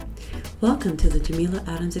Welcome to the Jamila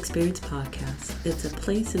Adams Experience Podcast. It's a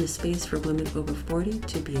place and a space for women over 40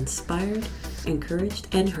 to be inspired, encouraged,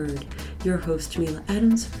 and heard. Your host, Jamila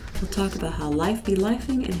Adams, will talk about how life be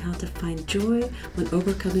lifing and how to find joy when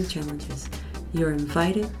overcoming challenges. You're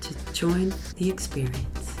invited to join the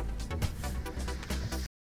experience.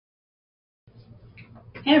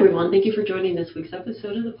 Hey everyone, thank you for joining this week's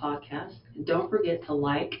episode of the podcast. Don't forget to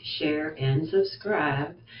like, share, and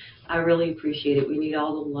subscribe. I really appreciate it. We need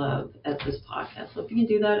all the love at this podcast. So if you can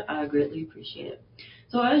do that, I greatly appreciate it.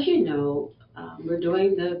 So as you know, we're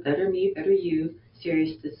doing the Better Me, Better You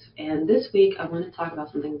series. And this week, I want to talk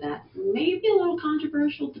about something that may be a little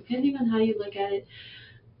controversial, depending on how you look at it.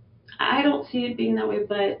 I don't see it being that way,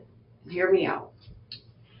 but hear me out.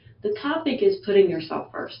 The topic is putting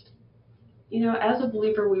yourself first. You know, as a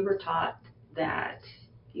believer, we were taught that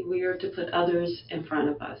we are to put others in front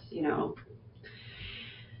of us,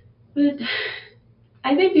 But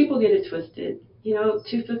I think people get it twisted.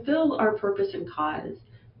 To fulfill our purpose and cause,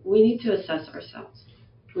 we need to assess ourselves.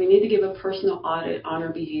 We need to give a personal audit on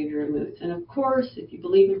our behavior and moods. And of course, if you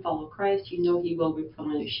believe and follow Christ, you know He will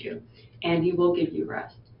replenish you and He will give you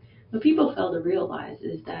rest. What people fail to realize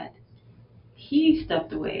is that He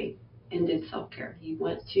stepped away and did self-care. He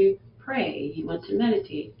went to pray, He went to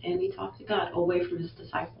meditate, and He talked to God away from His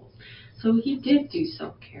disciples. So He did do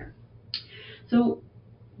self-care. So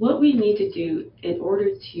what we need to do in order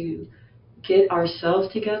to get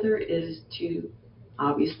ourselves together is to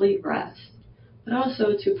obviously rest, but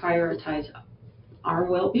also to prioritize our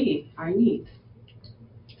well-being, our needs.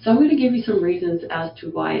 So I'm going to give you some reasons as to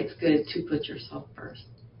why it's good to put yourself first.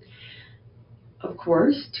 Of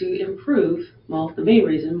course, to improve, one of the main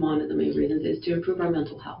reasons is to improve our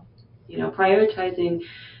mental health. Prioritizing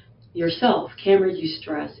yourself can reduce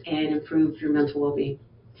stress and improve your mental well-being.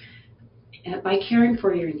 And by caring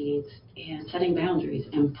for your needs and setting boundaries,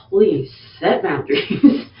 and please set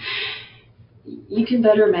boundaries, you can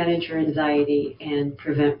better manage your anxiety and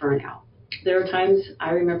prevent burnout. There are times I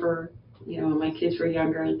remember, when my kids were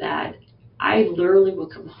younger, that I literally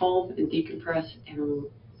would come home and decompress and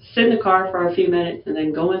sit in the car for a few minutes and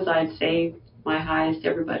then go inside, say my highs to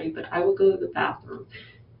everybody, but I would go to the bathroom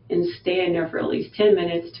and stay in there for at least 10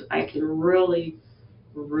 minutes till I can really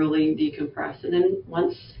decompress. And then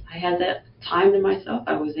once I had that time to myself,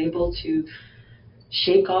 I was able to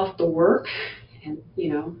shake off the work and,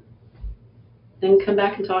 then come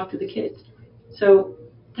back and talk to the kids. So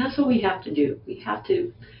that's what we have to do. We have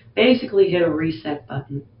to basically hit a reset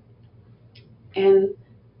button and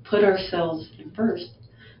put ourselves in first.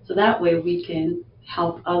 So that way we can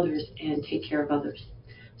help others and take care of others.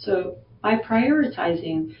 So by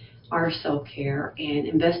prioritizing our self-care and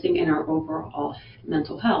investing in our overall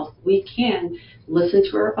mental health, we can listen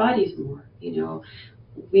to our bodies more.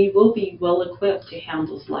 We will be well equipped to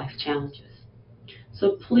handle life challenges.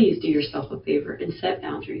 So please do yourself a favor and set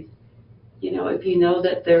boundaries. If you know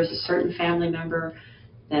that there's a certain family member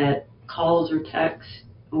that calls or texts,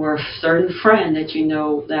 or a certain friend that you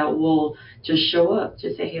know that will just show up,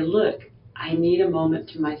 just say, hey, look, I need a moment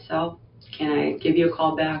to myself. Can I give you a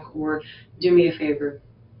call back? Or do me a favor.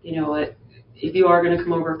 You know what? If you are going to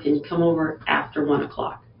come over, can you come over after 1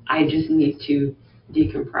 o'clock? I just need to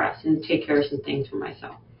decompress and take care of some things for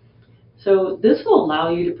myself. So this will allow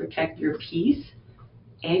you to protect your peace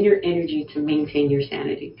and your energy to maintain your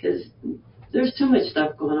sanity, because there's too much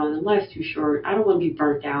stuff going on and life's too short. I don't want to be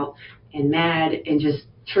burnt out and mad and just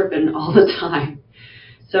tripping all the time.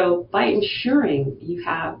 So by ensuring you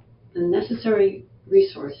have the necessary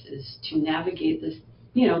resources to navigate this,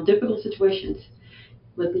 difficult situations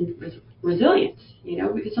with resilience,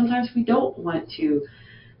 because sometimes we don't want to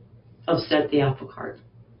upset the apple cart.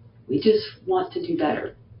 We just want to do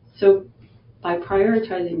better. So by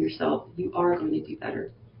prioritizing yourself, you are going to do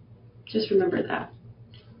better. Just remember that.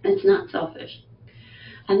 It's not selfish.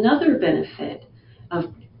 Another benefit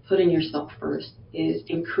of putting yourself first is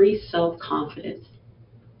increased self-confidence.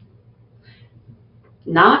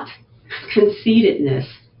 Not conceitedness,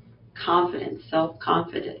 confidence,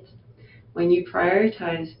 self-confidence. When you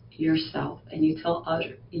prioritize yourself and you tell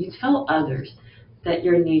others that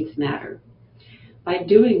your needs matter. By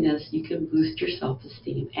doing this, you can boost your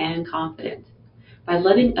self-esteem and confidence by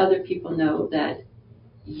letting other people know that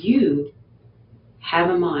you have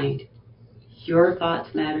a mind, your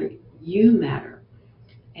thoughts matter, you matter,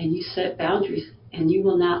 and you set boundaries, and you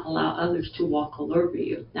will not allow others to walk all over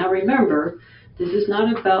you. Now remember, this is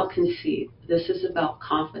not about conceit. This is about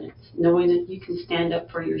confidence, knowing that you can stand up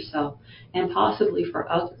for yourself and possibly for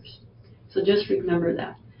others. So just remember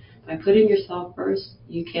that. By putting yourself first,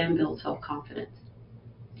 you can build self-confidence.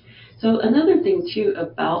 So another thing too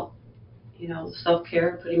about,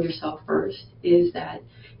 self-care, putting yourself first, is that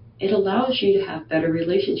it allows you to have better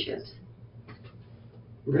relationships.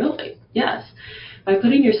 Really? Yes. By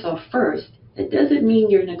putting yourself first, it doesn't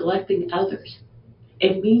mean you're neglecting others.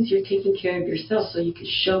 It means you're taking care of yourself so you can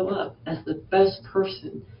show up as the best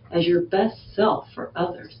person, as your best self for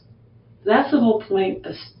others. That's the whole point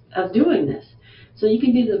of doing this. So you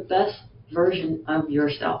can be the best version of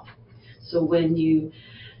yourself. So when you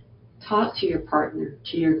talk to your partner,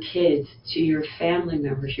 to your kids, to your family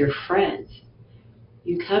members, your friends,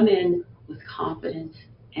 you come in with confidence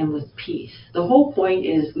and with peace. The whole point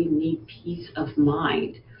is we need peace of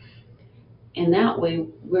mind. And that way,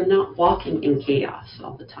 we're not walking in chaos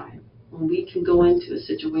all the time. When we can go into a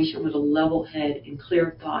situation with a level head and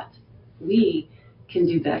clear thoughts, we can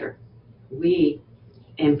do better. We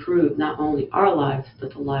improve not only our lives,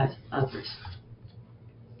 but the lives of others.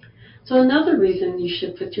 So another reason you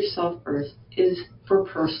should put yourself first is for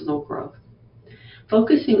personal growth.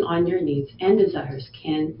 Focusing on your needs and desires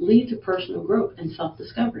can lead to personal growth and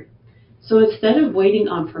self-discovery. So instead of waiting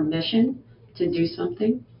on permission to do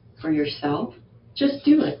something for yourself, just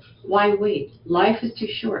do it. Why wait? Life is too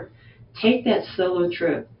short. Take that solo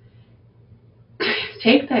trip.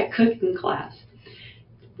 Take that cooking class.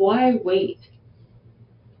 Why wait?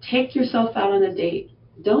 Take yourself out on a date.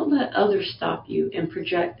 Don't let others stop you and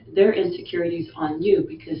project their insecurities on you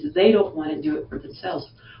because they don't want to do it for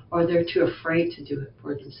themselves or they're too afraid to do it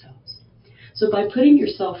for themselves. So by putting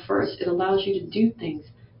yourself first, it allows you to do things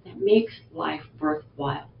that makes life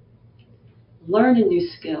worthwhile. Learn a new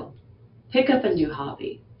skill. Pick up a new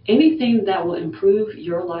hobby. Anything that will improve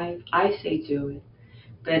your life, I say do it.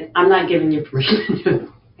 But I'm not giving you permission to do it.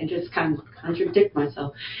 I just kind of contradict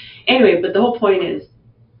myself. Anyway, but the whole point is,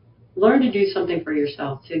 learn to do something for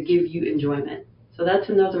yourself to give you enjoyment. So that's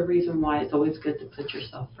another reason why it's always good to put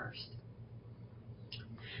yourself first.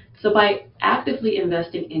 So by actively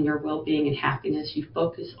investing in your well-being and happiness, you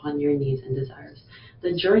focus on your needs and desires.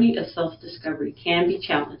 The journey of self-discovery can be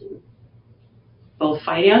challenging, both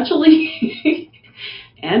financially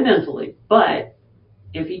and mentally. But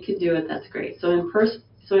if you can do it, that's great. So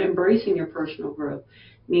embracing your personal growth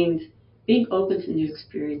means being open to new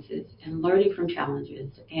experiences and learning from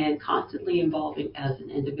challenges and constantly evolving as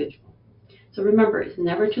an individual. So remember, it's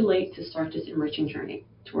never too late to start this enriching journey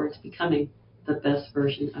towards becoming the best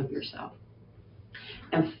version of yourself.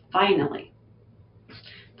 And finally,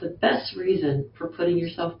 the best reason for putting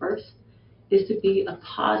yourself first is to be a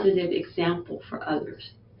positive example for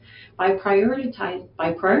others. By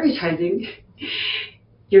prioritizing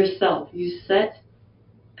yourself, you set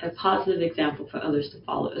a positive example for others to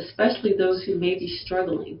follow, especially those who may be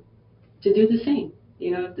struggling to do the same.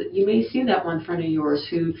 You may see that one friend of yours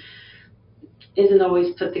who isn't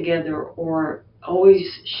always put together or always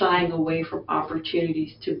shying away from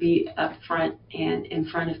opportunities to be up front and in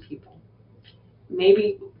front of people.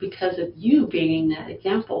 Maybe because of you being that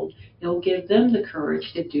example, it'll give them the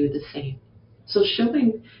courage to do the same. So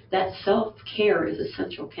showing that self-care is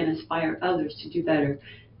essential can inspire others to do better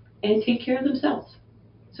and take care of themselves.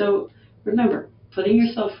 So remember, putting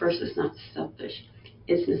yourself first is not selfish.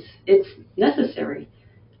 It's necessary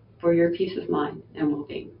for your peace of mind and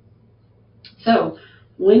well-being. So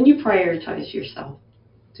when you prioritize yourself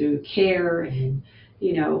through care and,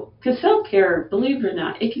 because self-care, believe it or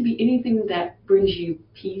not, it can be anything that brings you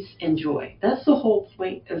peace and joy. That's the whole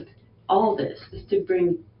point of all this, is to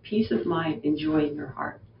bring peace of mind and joy in your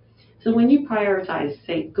heart. So when you prioritize,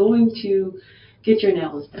 say, going to get your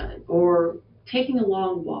nails done, or taking a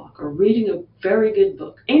long walk, or reading a very good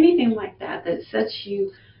book, anything like that that sets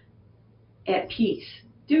you at peace,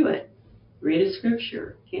 do it. Read a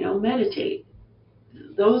scripture, meditate.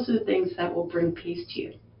 Those are the things that will bring peace to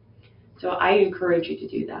you. So I encourage you to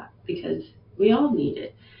do that because we all need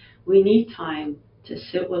it. We need time to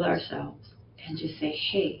sit with ourselves and just say,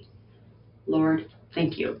 hey, Lord,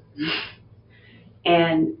 thank you.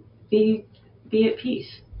 And be at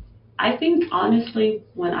peace. I think, honestly,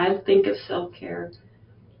 when I think of self-care,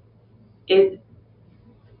 it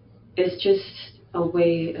is just a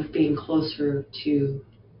way of being closer to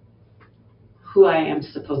who I am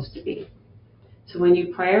supposed to be. So when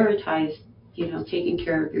you prioritize, taking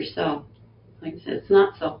care of yourself, like I said, it's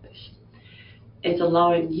not selfish. It's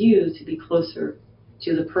allowing you to be closer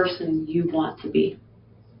to the person you want to be.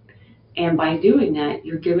 And by doing that,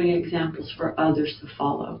 you're giving examples for others to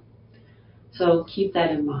follow. So keep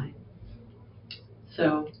that in mind.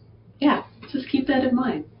 So, yeah, just keep that in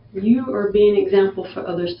mind. You are being an example for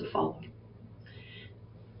others to follow.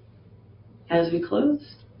 As we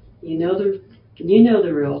close, you know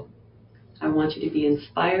the rule. I want you to be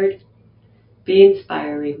inspired, be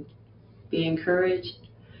inspiring, be encouraged,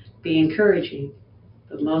 be encouraging,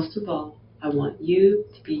 but most of all, I want you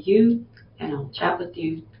to be you, and I'll chat with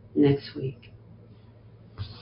you next week.